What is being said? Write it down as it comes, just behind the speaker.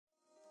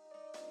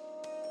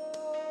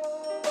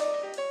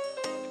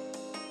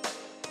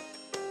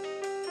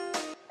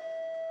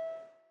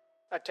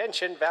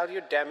Attention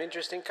valued damn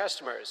interesting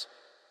customers.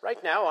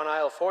 Right now on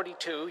aisle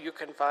 42 you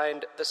can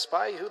find The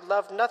Spy Who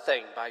Loved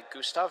Nothing by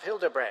Gustav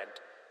Hildebrand.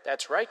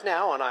 That's right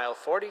now on aisle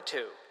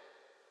 42.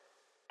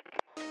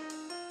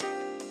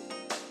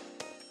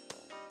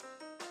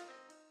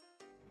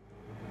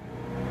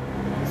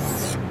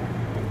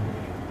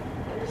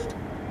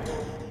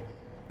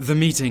 The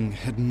meeting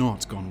had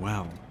not gone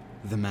well,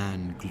 the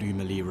man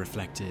gloomily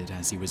reflected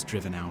as he was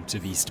driven out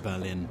of East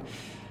Berlin.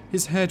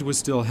 His head was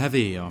still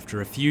heavy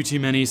after a few too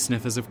many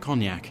sniffers of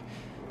cognac.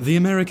 The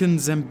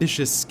Americans'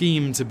 ambitious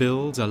scheme to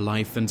build a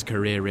life and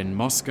career in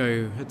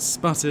Moscow had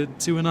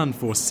sputtered to an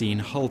unforeseen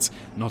halt,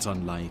 not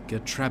unlike a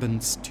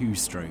Trabant's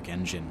two-stroke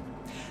engine.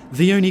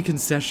 The only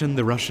concession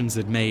the Russians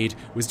had made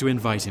was to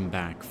invite him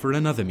back for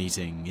another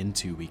meeting in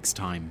 2 weeks'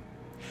 time.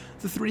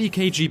 The 3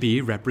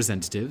 KGB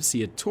representatives he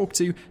had talked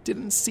to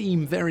didn't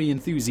seem very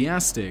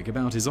enthusiastic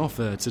about his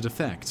offer to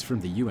defect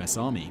from the US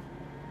Army.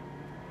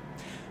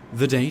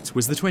 The date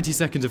was the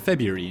 22nd of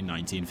February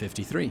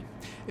 1953.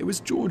 It was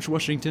George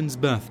Washington's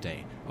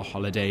birthday, a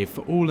holiday for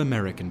all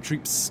American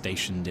troops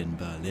stationed in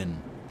Berlin.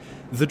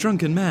 The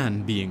drunken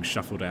man being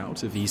shuffled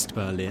out of East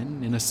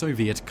Berlin in a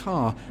Soviet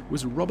car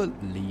was Robert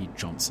Lee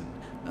Johnson,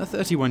 a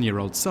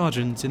 31-year-old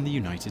sergeant in the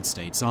United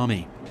States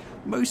Army.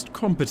 Most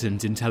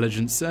competent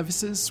intelligence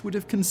services would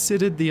have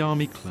considered the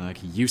army clerk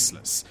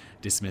useless,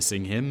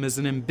 dismissing him as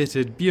an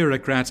embittered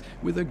bureaucrat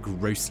with a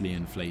grossly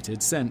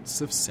inflated sense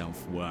of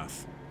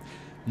self-worth.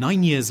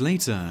 9 years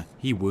later,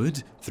 he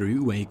would,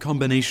 through a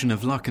combination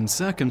of luck and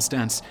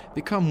circumstance,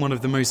 become one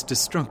of the most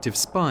destructive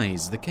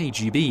spies the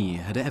KGB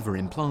had ever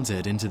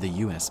implanted into the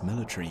US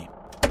military.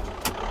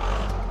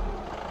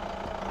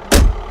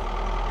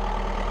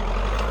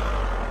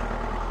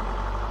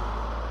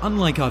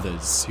 Unlike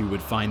others who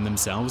would find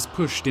themselves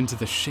pushed into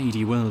the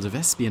shady world of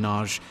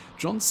espionage,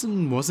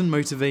 Johnson wasn't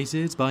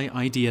motivated by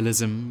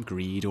idealism,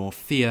 greed, or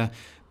fear,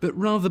 but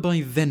rather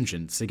by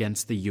vengeance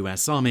against the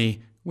US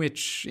Army,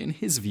 which, in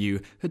his view,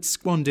 had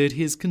squandered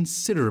his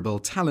considerable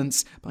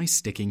talents by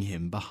sticking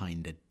him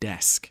behind a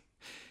desk.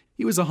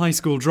 He was a high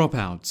school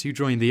dropout who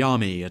joined the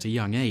army at a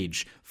young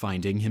age,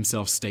 finding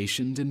himself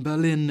stationed in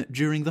Berlin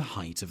during the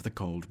height of the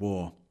Cold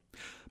War.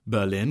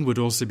 Berlin would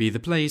also be the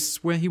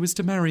place where he was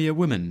to marry a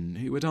woman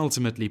who would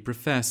ultimately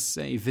profess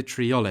a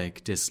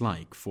vitriolic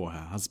dislike for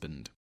her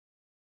husband.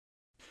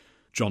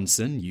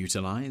 Johnson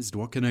utilized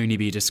what can only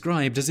be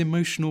described as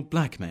emotional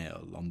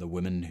blackmail on the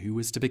woman who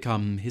was to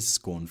become his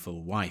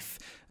scornful wife,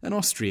 an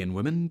Austrian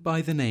woman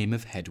by the name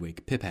of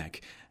Hedwig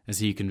Pipek, as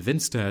he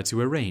convinced her to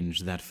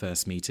arrange that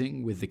first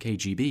meeting with the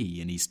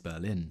KGB in East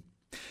Berlin.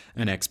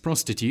 An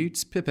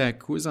ex-prostitute,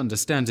 Pipek was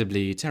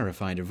understandably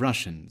terrified of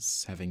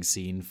Russians, having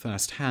seen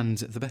firsthand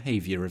the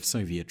behavior of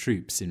Soviet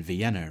troops in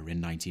Vienna in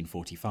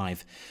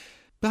 1945.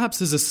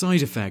 Perhaps as a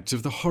side effect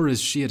of the horrors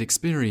she had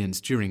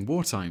experienced during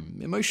wartime,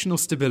 emotional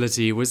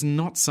stability was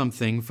not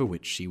something for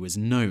which she was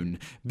known,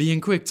 being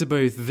quick to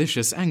both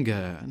vicious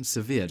anger and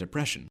severe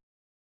depression.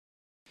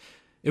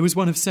 It was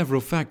one of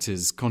several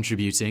factors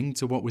contributing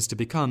to what was to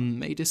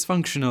become a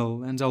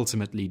dysfunctional and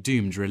ultimately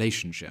doomed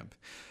relationship.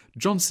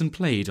 Johnson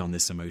played on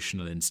this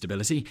emotional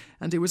instability,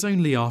 and it was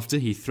only after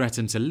he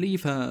threatened to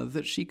leave her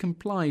that she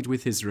complied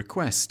with his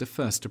request to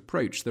first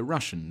approach the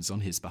Russians on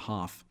his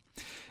behalf.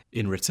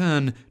 In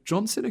return,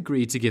 Johnson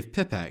agreed to give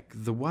Pipek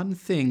the one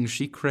thing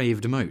she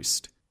craved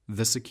most,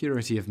 the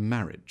security of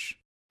marriage.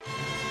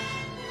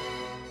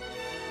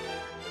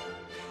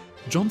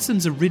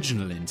 Johnson's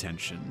original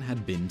intention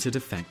had been to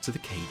defect to the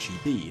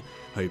KGB,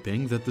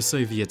 hoping that the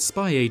Soviet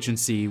spy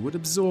agency would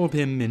absorb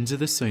him into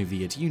the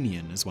Soviet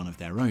Union as one of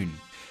their own.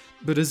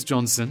 But as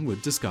Johnson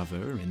would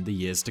discover in the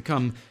years to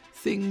come,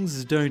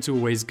 things don't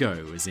always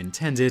go as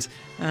intended,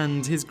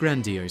 and his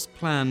grandiose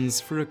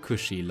plans for a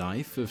cushy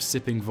life of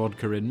sipping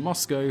vodka in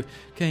Moscow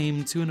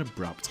came to an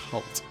abrupt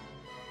halt.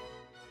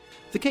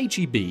 The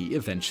KGB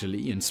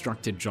eventually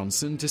instructed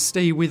Johnson to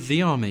stay with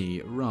the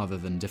army rather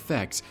than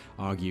defect,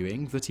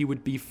 arguing that he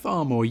would be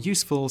far more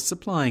useful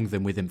supplying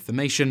them with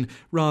information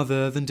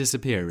rather than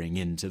disappearing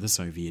into the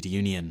Soviet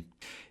Union.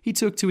 He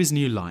took to his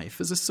new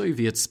life as a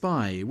Soviet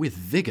spy with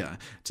vigor,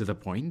 to the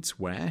point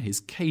where his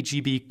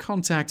KGB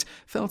contact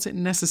felt it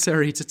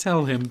necessary to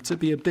tell him to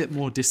be a bit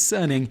more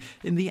discerning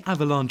in the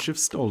avalanche of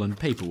stolen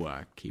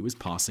paperwork he was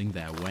passing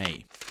their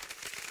way.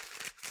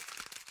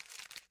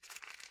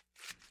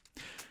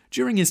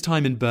 During his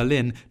time in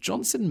Berlin,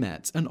 Johnson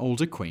met an old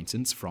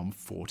acquaintance from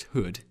Fort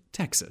Hood,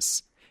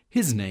 Texas.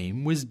 His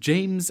name was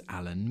James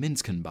Allen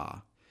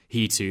Minskenbar.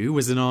 He too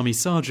was an army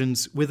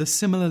sergeant with a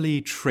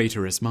similarly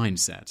traitorous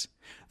mindset.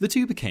 The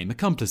two became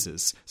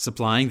accomplices,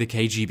 supplying the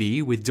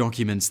KGB with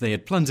documents they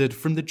had plundered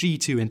from the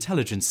G2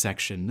 intelligence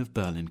section of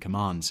Berlin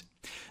Command.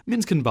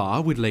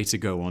 Minskenbar would later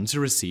go on to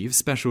receive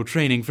special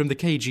training from the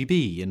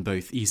KGB in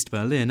both East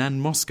Berlin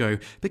and Moscow,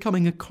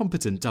 becoming a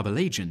competent double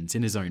agent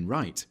in his own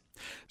right.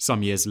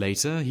 Some years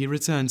later, he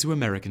returned to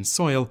American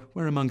soil,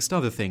 where amongst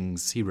other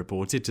things, he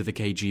reported to the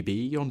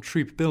KGB on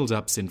troop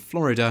buildups in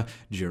Florida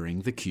during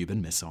the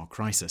Cuban Missile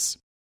Crisis.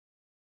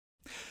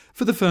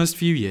 For the first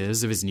few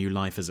years of his new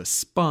life as a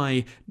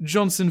spy,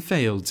 Johnson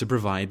failed to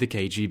provide the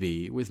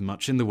KGB with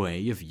much in the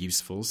way of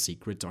useful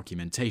secret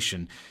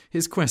documentation,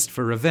 his quest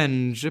for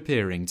revenge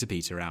appearing to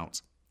peter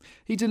out.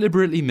 He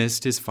deliberately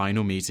missed his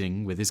final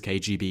meeting with his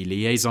KGB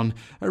liaison,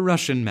 a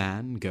Russian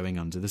man going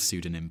under the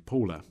pseudonym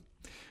Paula.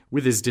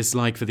 With his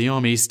dislike for the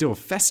army still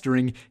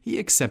festering, he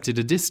accepted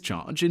a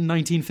discharge in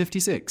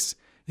 1956.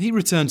 He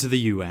returned to the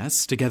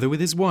US together with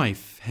his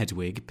wife,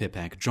 Hedwig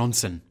Pipek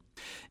Johnson.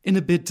 In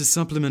a bid to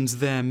supplement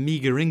their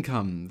meager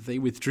income, they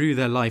withdrew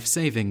their life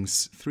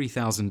savings,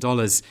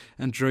 $3,000,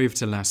 and drove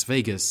to Las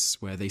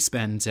Vegas, where they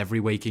spent every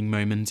waking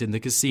moment in the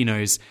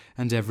casinos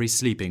and every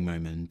sleeping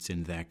moment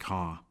in their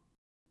car.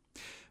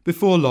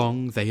 Before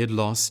long, they had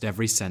lost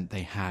every cent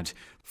they had,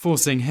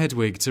 forcing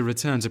Hedwig to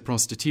return to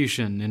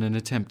prostitution in an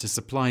attempt to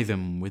supply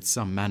them with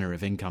some manner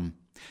of income.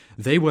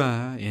 They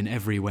were, in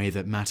every way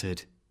that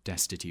mattered,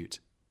 destitute.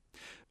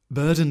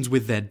 Burdened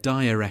with their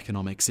dire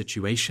economic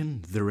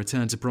situation, the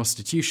return to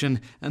prostitution,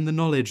 and the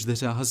knowledge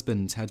that her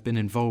husband had been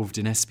involved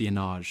in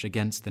espionage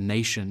against the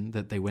nation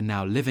that they were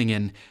now living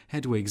in,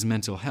 Hedwig's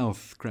mental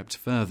health crept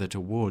further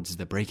towards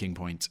the breaking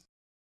point.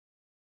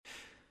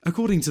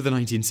 According to the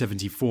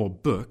 1974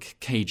 book,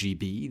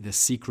 KGB, The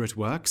Secret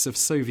Works of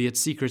Soviet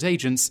Secret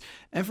Agents,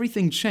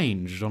 everything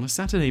changed on a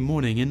Saturday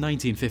morning in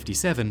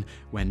 1957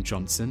 when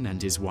Johnson and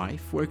his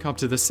wife woke up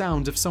to the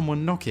sound of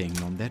someone knocking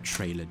on their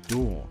trailer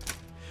door.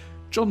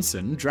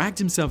 Johnson dragged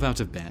himself out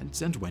of bed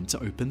and went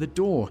to open the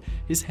door,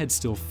 his head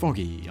still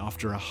foggy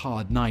after a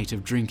hard night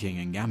of drinking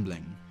and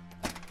gambling.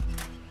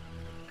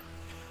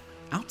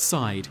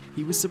 Outside,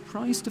 he was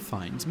surprised to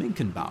find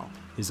Minkenbau,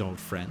 his old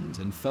friend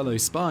and fellow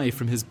spy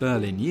from his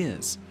Berlin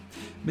years.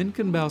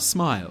 Minkenbau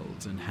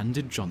smiled and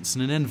handed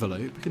Johnson an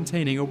envelope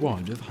containing a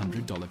wad of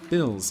 $100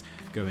 bills,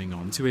 going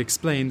on to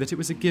explain that it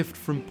was a gift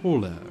from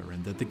Paula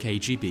and that the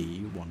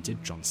KGB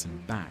wanted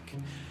Johnson back.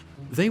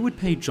 They would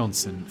pay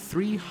Johnson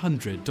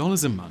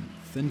 $300 a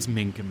month, and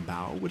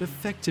Minkenbau would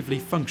effectively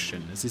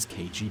function as his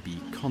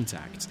KGB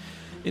contact.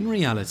 In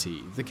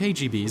reality, the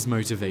KGB's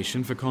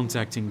motivation for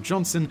contacting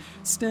Johnson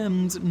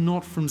stemmed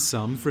not from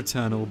some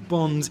fraternal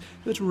bond,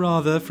 but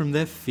rather from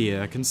their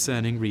fear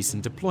concerning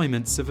recent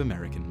deployments of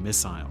American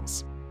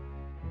missiles.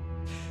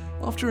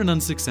 After an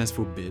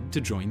unsuccessful bid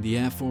to join the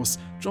Air Force,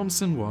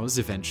 Johnson was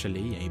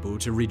eventually able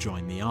to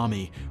rejoin the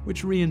Army,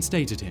 which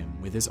reinstated him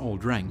with his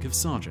old rank of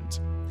sergeant.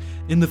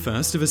 In the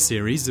first of a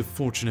series of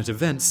fortunate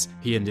events,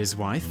 he and his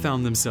wife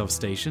found themselves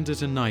stationed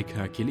at a Nike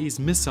Hercules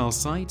missile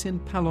site in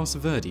Palos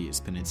Verdes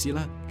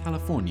Peninsula,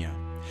 California.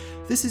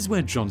 This is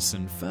where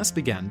Johnson first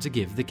began to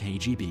give the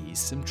KGB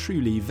some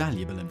truly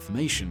valuable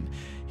information.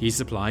 He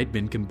supplied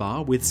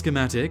Minkenbau with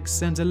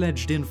schematics and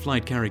alleged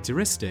in-flight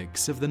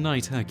characteristics of the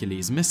Nike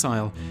Hercules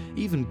missile,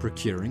 even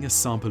procuring a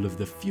sample of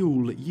the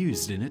fuel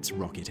used in its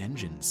rocket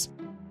engines.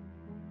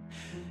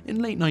 In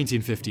late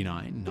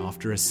 1959,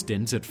 after a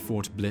stint at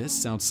Fort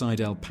Bliss outside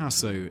El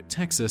Paso,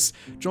 Texas,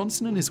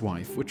 Johnson and his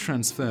wife were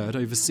transferred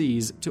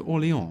overseas to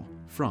Orléans,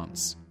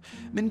 France.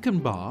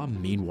 Minkenbau,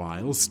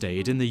 meanwhile,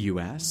 stayed in the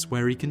US,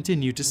 where he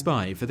continued to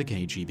spy for the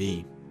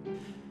KGB.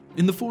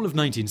 In the fall of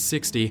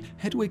 1960,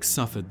 Hedwig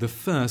suffered the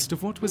first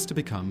of what was to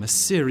become a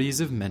series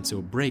of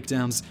mental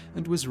breakdowns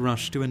and was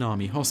rushed to an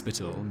army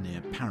hospital near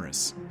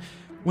Paris.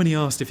 When he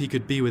asked if he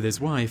could be with his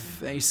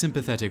wife, a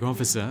sympathetic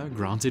officer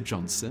granted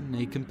Johnson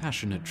a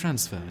compassionate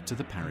transfer to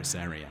the Paris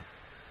area.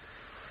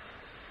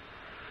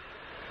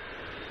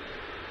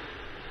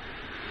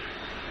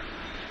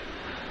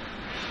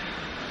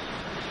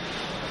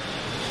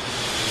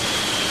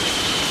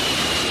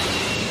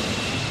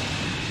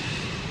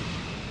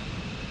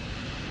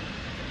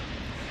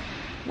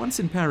 Once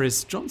in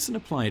Paris, Johnson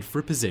applied for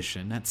a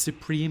position at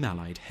Supreme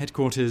Allied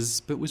Headquarters,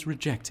 but was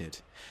rejected.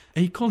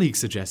 A colleague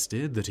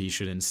suggested that he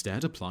should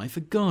instead apply for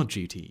guard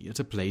duty at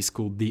a place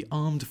called the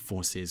Armed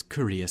Forces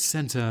Courier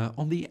Center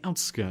on the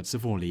outskirts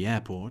of Orly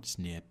Airport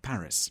near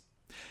Paris.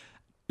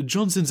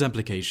 Johnson's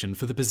application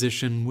for the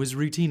position was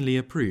routinely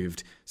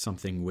approved,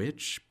 something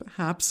which,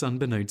 perhaps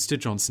unbeknownst to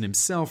Johnson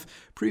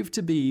himself, proved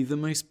to be the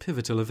most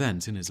pivotal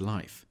event in his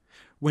life.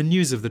 When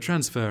news of the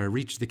transfer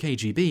reached the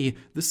KGB,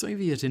 the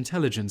Soviet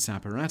intelligence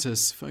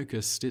apparatus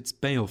focused its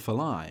baleful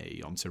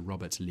eye onto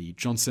Robert Lee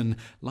Johnson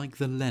like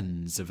the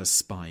lens of a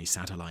spy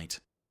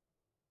satellite.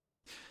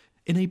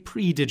 In a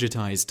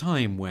pre-digitized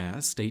time where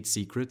state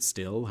secrets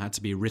still had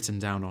to be written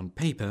down on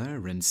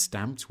paper and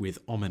stamped with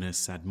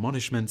ominous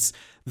admonishments,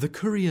 the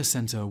Courier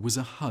Center was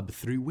a hub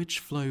through which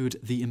flowed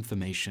the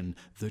information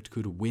that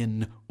could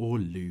win or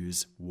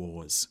lose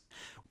wars.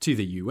 To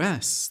the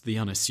US, the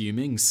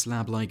unassuming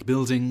slab-like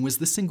building was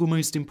the single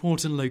most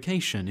important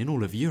location in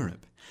all of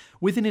Europe.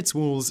 Within its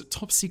walls,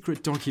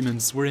 top-secret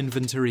documents were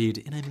inventoried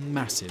in a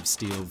massive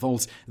steel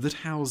vault that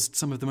housed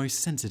some of the most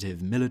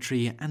sensitive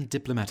military and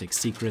diplomatic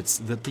secrets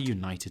that the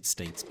United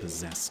States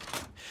possessed.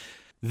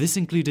 This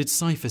included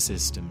cipher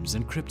systems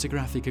and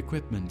cryptographic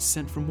equipment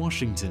sent from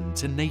Washington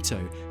to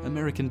NATO,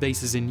 American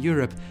bases in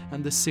Europe,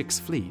 and the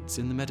Sixth Fleet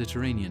in the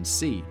Mediterranean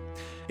Sea.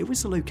 It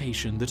was a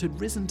location that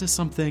had risen to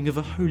something of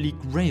a holy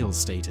grail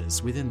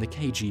status within the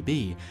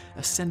KGB,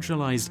 a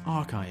centralized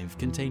archive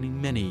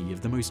containing many of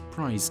the most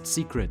prized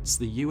secrets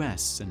the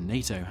US and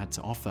NATO had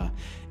to offer,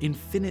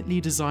 infinitely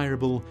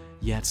desirable,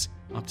 yet,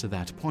 up to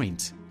that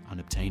point,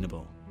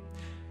 unobtainable.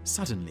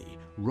 Suddenly,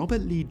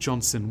 Robert Lee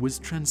Johnson was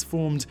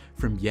transformed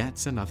from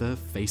yet another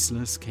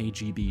faceless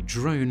KGB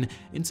drone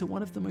into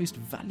one of the most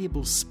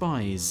valuable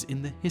spies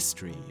in the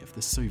history of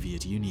the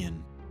Soviet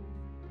Union.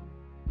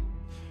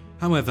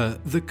 However,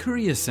 the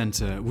Courier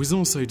Center was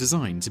also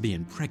designed to be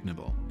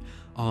impregnable.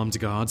 Armed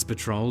guards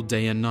patrolled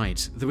day and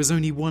night. There was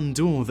only one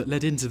door that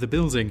led into the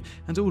building,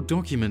 and all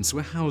documents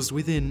were housed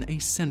within a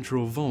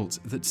central vault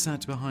that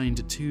sat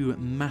behind two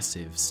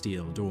massive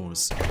steel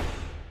doors.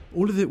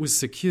 All of it was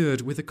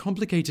secured with a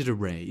complicated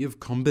array of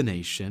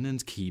combination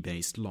and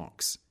key-based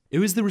locks. It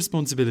was the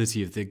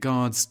responsibility of the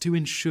guards to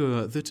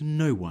ensure that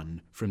no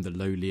one, from the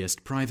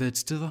lowliest private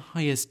to the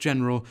highest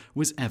general,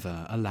 was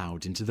ever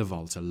allowed into the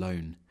vault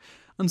alone.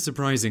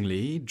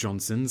 Unsurprisingly,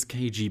 Johnson's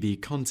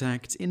KGB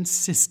contact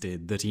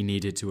insisted that he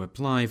needed to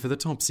apply for the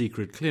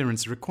top-secret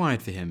clearance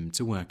required for him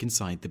to work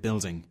inside the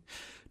building.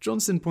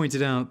 Johnson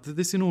pointed out that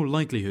this in all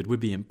likelihood would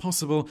be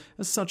impossible,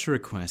 as such a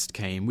request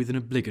came with an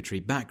obligatory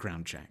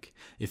background check.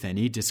 If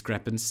any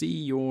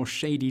discrepancy or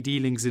shady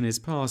dealings in his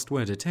past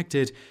were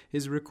detected,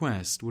 his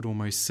request would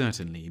almost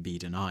certainly be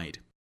denied.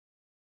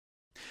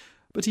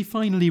 But he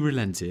finally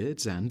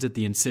relented, and at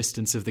the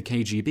insistence of the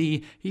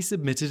KGB, he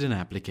submitted an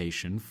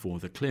application for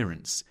the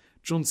clearance.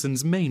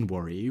 Johnson's main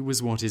worry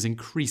was what his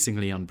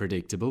increasingly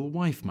unpredictable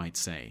wife might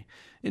say.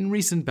 In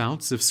recent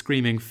bouts of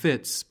screaming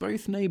fits,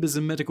 both neighbours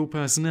and medical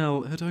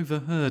personnel had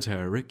overheard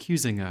her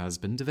accusing her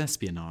husband of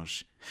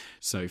espionage.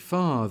 So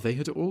far, they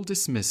had all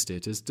dismissed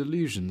it as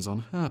delusions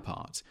on her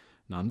part.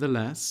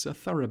 Nonetheless, a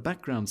thorough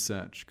background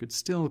search could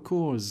still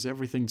cause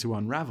everything to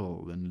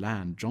unravel and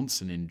land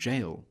Johnson in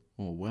jail,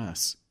 or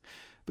worse.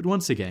 But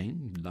once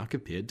again, luck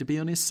appeared to be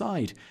on his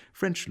side.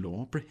 French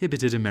law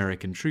prohibited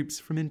American troops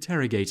from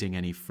interrogating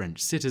any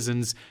French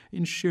citizens,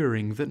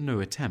 ensuring that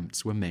no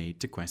attempts were made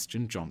to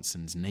question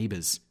Johnson's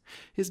neighbours.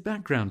 His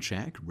background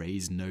check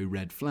raised no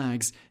red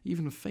flags,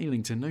 even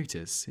failing to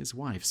notice his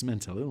wife's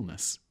mental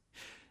illness.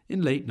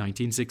 In late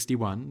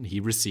 1961, he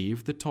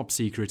received the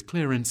top-secret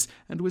clearance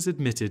and was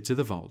admitted to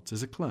the vault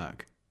as a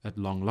clerk. At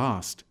long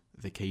last,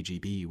 the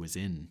KGB was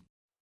in.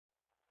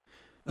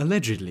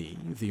 Allegedly,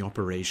 the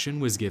operation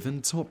was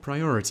given top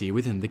priority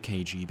within the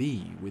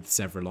KGB, with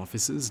several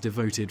officers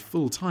devoted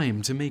full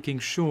time to making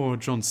sure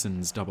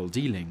Johnson's double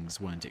dealings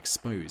weren't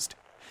exposed.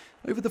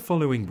 Over the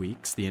following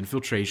weeks, the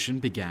infiltration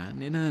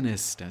began in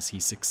earnest as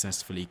he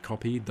successfully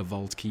copied the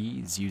vault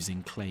keys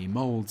using clay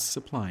molds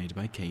supplied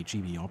by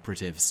KGB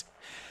operatives.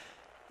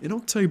 In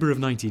October of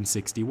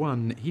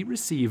 1961, he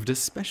received a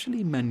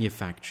specially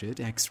manufactured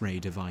X-ray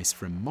device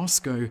from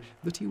Moscow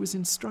that he was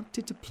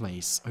instructed to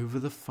place over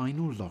the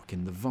final lock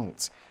in the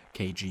vault.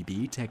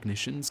 KGB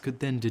technicians could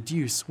then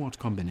deduce what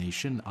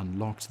combination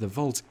unlocked the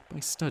vault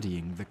by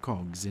studying the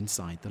cogs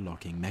inside the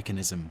locking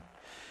mechanism.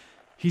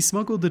 He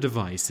smuggled the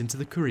device into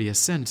the Courier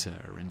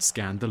Center and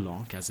scanned the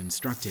lock as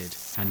instructed,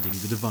 handing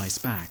the device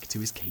back to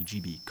his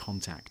KGB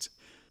contact.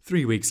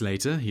 3 weeks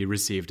later, he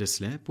received a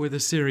slip with a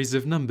series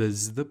of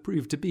numbers that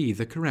proved to be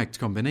the correct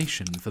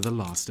combination for the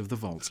last of the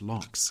vault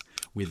locks.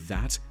 With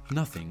that,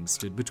 nothing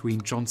stood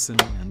between Johnson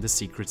and the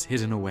secrets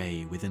hidden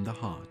away within the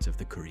heart of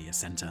the Courier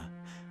Center.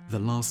 The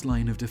last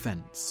line of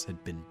defense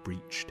had been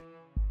breached.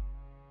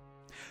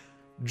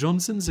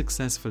 Johnson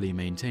successfully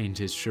maintained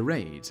his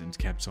charade and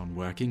kept on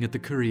working at the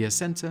Courier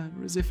Center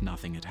as if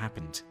nothing had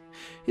happened.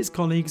 His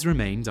colleagues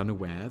remained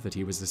unaware that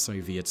he was a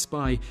Soviet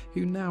spy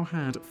who now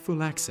had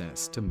full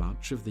access to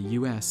much of the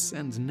US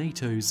and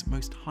NATO's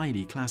most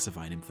highly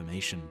classified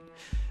information.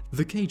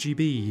 The KGB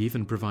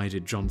even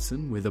provided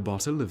Johnson with a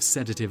bottle of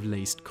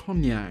sedative-laced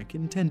cognac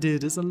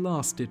intended as a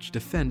last-ditch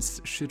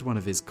defense should one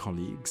of his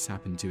colleagues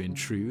happen to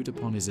intrude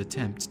upon his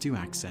attempt to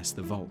access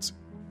the vault.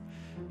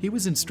 He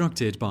was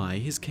instructed by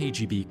his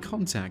KGB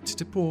contact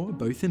to pour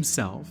both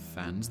himself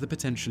and the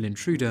potential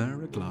intruder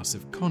a glass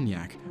of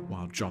cognac,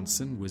 while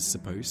Johnson was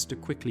supposed to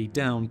quickly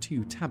down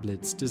 2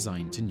 tablets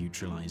designed to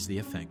neutralize the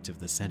effect of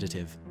the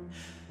sedative.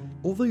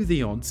 Although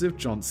the odds of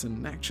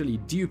Johnson actually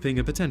duping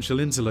a potential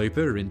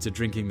interloper into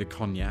drinking the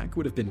cognac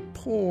would have been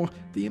poor,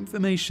 the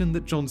information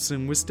that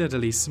Johnson was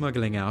steadily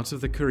smuggling out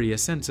of the Courier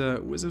Center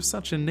was of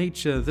such a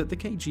nature that the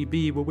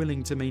KGB were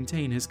willing to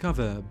maintain his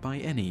cover by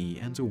any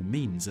and all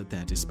means at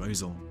their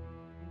disposal.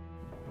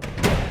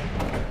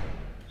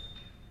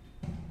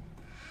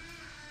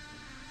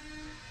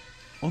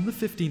 On the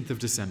 15th of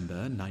December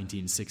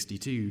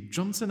 1962,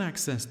 Johnson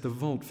accessed the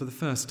vault for the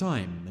first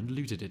time and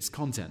looted its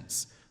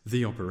contents.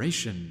 The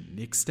operation,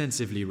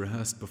 extensively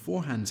rehearsed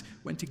beforehand,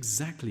 went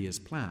exactly as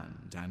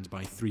planned, and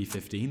by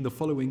 3:15 the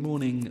following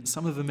morning,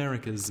 some of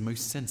America's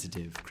most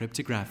sensitive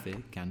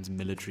cryptographic and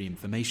military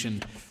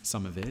information,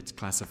 some of it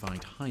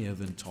classified higher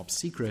than top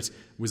secret,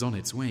 was on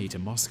its way to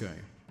Moscow.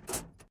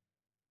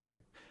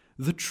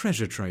 The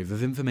treasure trove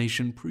of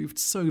information proved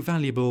so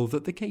valuable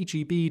that the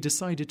KGB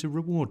decided to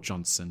reward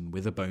Johnson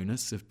with a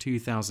bonus of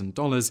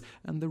 $2,000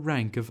 and the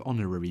rank of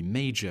honorary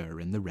major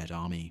in the Red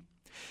Army.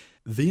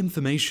 The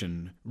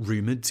information,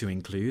 rumoured to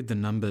include the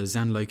numbers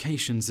and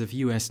locations of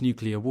US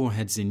nuclear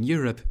warheads in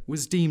Europe,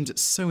 was deemed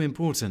so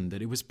important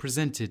that it was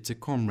presented to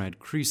Comrade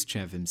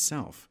Khrushchev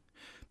himself.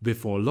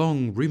 Before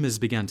long, rumours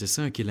began to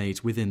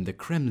circulate within the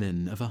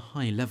Kremlin of a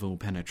high-level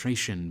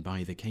penetration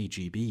by the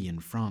KGB in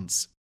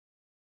France.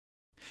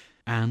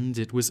 And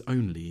it was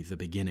only the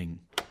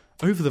beginning.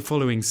 Over the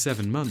following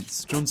 7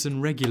 months,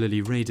 Johnson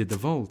regularly raided the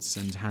vaults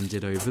and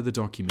handed over the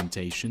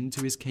documentation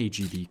to his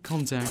KGB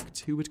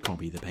contact, who would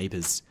copy the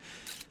papers.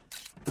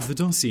 The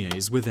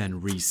dossiers were then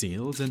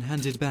resealed and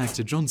handed back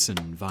to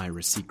Johnson via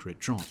a secret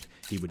drop.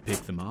 He would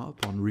pick them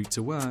up en route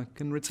to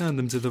work and return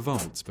them to the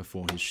vault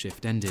before his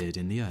shift ended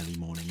in the early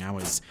morning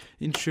hours,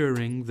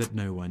 ensuring that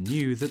no one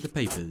knew that the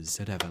papers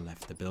had ever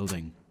left the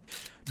building.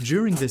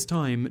 During this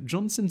time,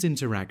 Johnson's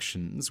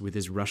interactions with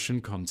his Russian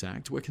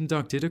contact were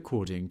conducted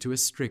according to a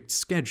strict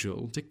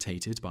schedule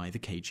dictated by the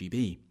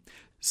KGB.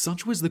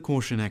 Such was the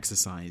caution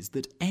exercise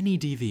that any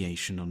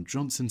deviation on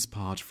Johnson's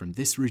part from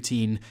this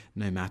routine,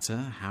 no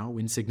matter how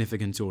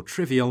insignificant or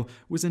trivial,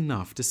 was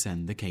enough to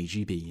send the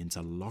KGB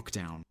into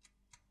lockdown.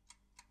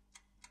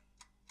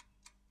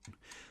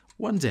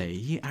 One day,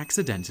 he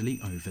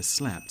accidentally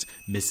overslept,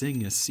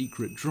 missing a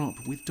secret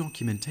drop with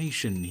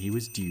documentation he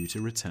was due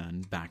to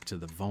return back to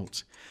the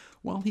vault.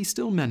 While he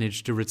still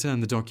managed to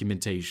return the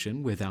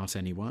documentation without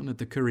anyone at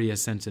the courier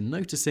center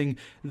noticing,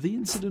 the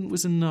incident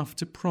was enough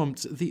to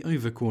prompt the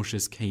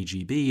overcautious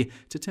KGB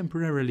to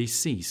temporarily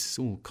cease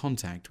all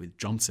contact with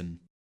Johnson.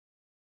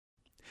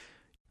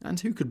 And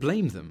who could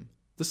blame them?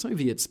 The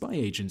Soviet spy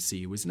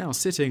agency was now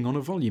sitting on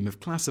a volume of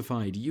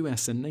classified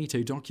US and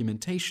NATO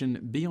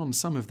documentation beyond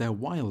some of their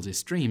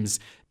wildest dreams,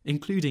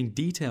 including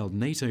detailed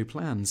NATO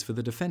plans for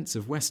the defense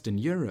of Western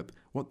Europe,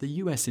 what the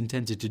US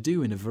intended to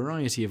do in a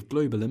variety of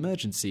global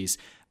emergencies,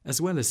 as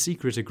well as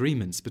secret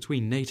agreements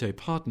between NATO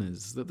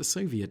partners that the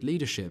Soviet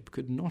leadership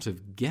could not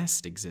have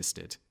guessed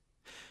existed.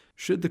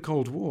 Should the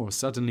Cold War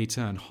suddenly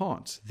turn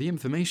hot, the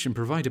information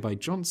provided by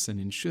Johnson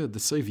ensured the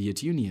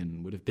Soviet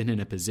Union would have been in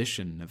a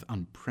position of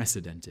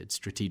unprecedented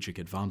strategic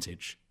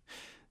advantage.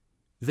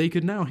 They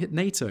could now hit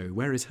NATO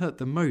where it hurt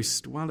the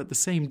most, while at the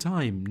same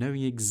time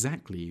knowing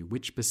exactly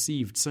which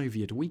perceived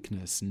Soviet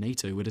weakness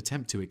NATO would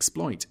attempt to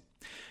exploit.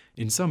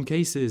 In some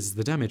cases,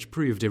 the damage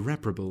proved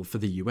irreparable for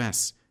the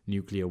US.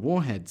 Nuclear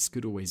warheads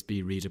could always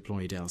be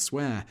redeployed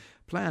elsewhere,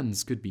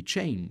 plans could be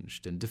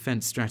changed and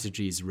defense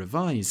strategies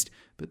revised,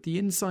 but the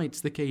insights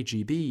the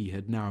KGB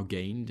had now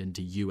gained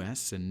into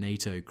US and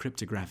NATO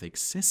cryptographic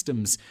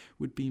systems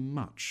would be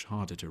much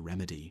harder to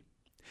remedy.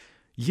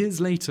 Years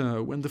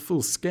later, when the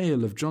full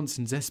scale of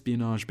Johnson's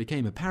espionage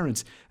became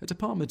apparent, a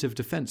Department of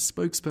Defense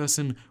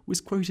spokesperson was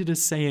quoted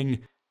as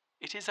saying,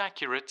 "It is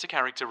accurate to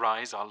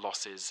characterize our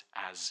losses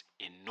as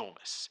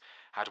enormous.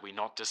 Had we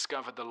not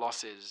discovered the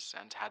losses,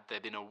 and had there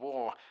been a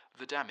war,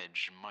 the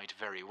damage might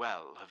very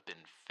well have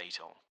been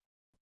fatal."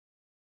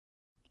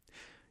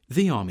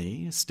 The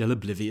army, still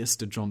oblivious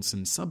to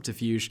Johnson's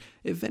subterfuge,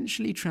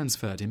 eventually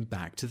transferred him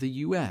back to the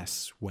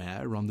US,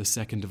 where, on the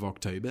 2nd of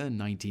October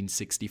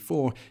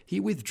 1964, he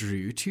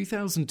withdrew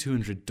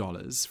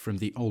 $2,200 from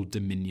the Old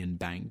Dominion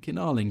Bank in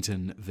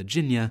Arlington,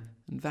 Virginia,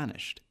 and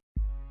vanished.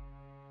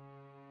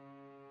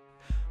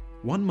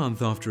 1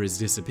 month after his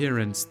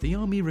disappearance, the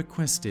army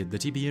requested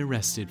that he be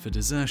arrested for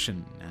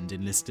desertion and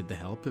enlisted the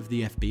help of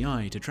the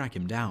FBI to track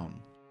him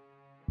down.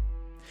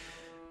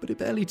 But it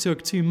barely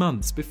took 2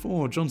 months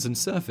before Johnson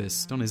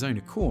surfaced on his own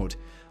accord.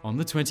 On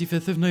the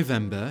 25th of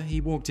November,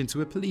 he walked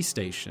into a police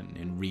station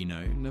in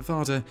Reno,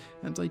 Nevada,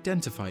 and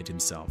identified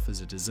himself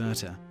as a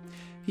deserter.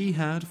 He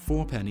had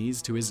 4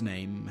 pennies to his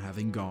name,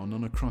 having gone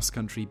on a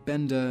cross-country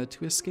bender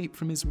to escape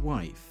from his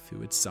wife, who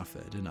had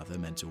suffered another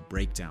mental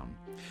breakdown.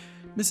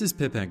 Mrs.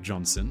 Pipek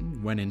Johnson,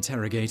 when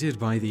interrogated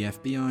by the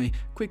FBI,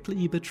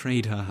 quickly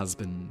betrayed her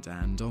husband,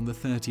 and on the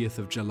 30th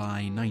of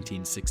July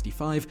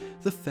 1965,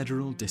 the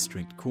Federal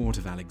District Court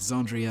of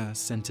Alexandria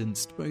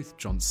sentenced both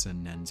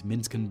Johnson and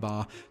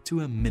Minkenbar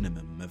to a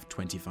minimum of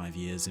 25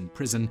 years in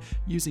prison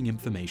using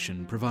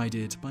information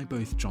provided by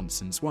both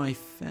Johnson's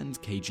wife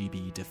and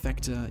KGB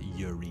defector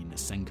Yuri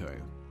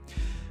Nasenko.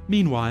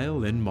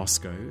 Meanwhile, in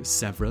Moscow,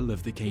 several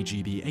of the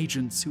KGB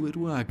agents who had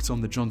worked on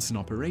the Johnson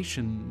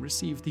operation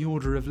received the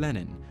Order of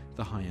Lenin,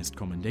 the highest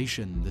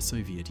commendation the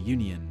Soviet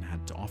Union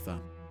had to offer.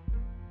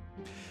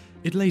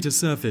 It later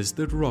surfaced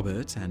that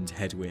Robert and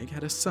Hedwig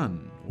had a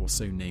son,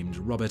 also named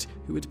Robert,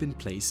 who had been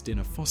placed in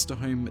a foster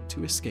home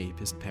to escape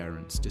his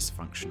parents'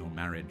 dysfunctional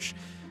marriage.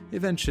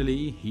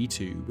 Eventually, he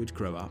too would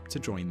grow up to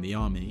join the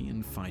army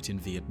and fight in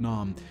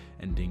Vietnam,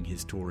 ending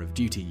his tour of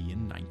duty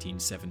in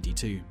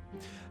 1972.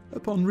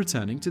 Upon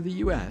returning to the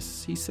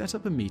US, he set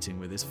up a meeting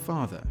with his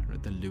father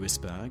at the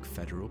Lewisburg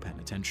Federal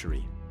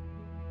Penitentiary.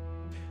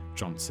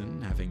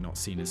 Johnson, having not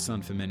seen his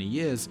son for many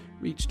years,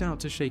 reached out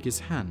to shake his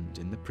hand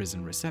in the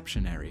prison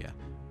reception area,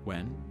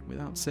 when,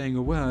 without saying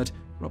a word,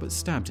 Robert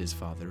stabbed his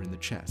father in the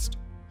chest.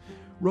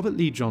 Robert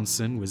Lee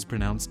Johnson was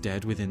pronounced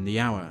dead within the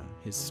hour,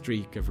 his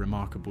streak of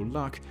remarkable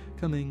luck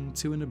coming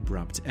to an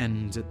abrupt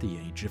end at the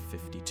age of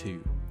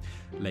 52.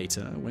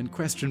 Later, when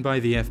questioned by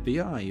the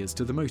FBI as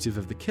to the motive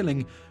of the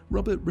killing,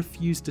 Robert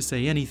refused to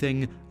say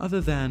anything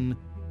other than,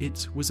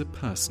 "It was a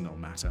personal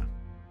matter."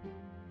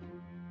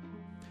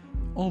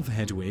 Of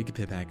Hedwig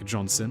Pipek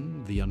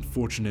Johnson, the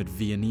unfortunate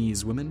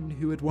Viennese woman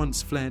who had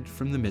once fled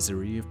from the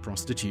misery of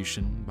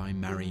prostitution by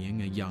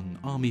marrying a young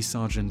army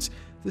sergeant,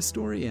 the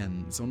story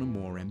ends on a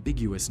more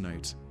ambiguous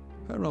note.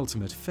 Her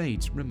ultimate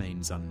fate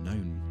remains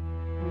unknown.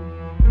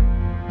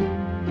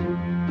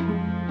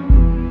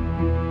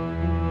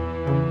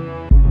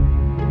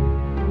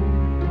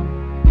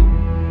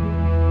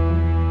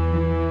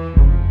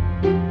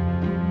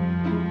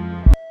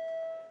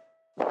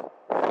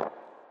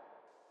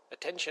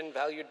 Attention,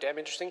 valued damn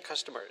interesting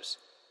customers.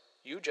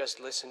 You just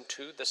listened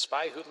to The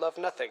Spy Who Loved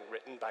Nothing,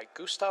 written by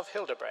Gustav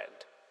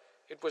Hildebrand.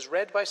 It was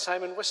read by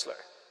Simon Whistler.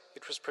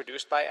 It was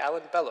produced by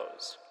Alan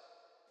Bellows.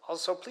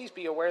 Also, please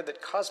be aware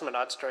that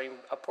cosmonauts during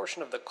a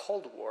portion of the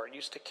Cold War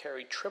used to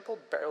carry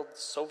triple-barreled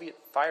Soviet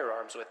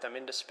firearms with them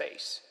into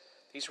space.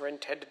 These were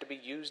intended to be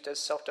used as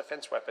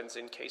self-defense weapons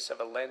in case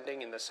of a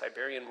landing in the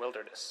Siberian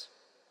wilderness.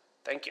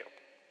 Thank you,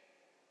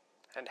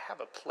 and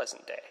have a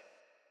pleasant day.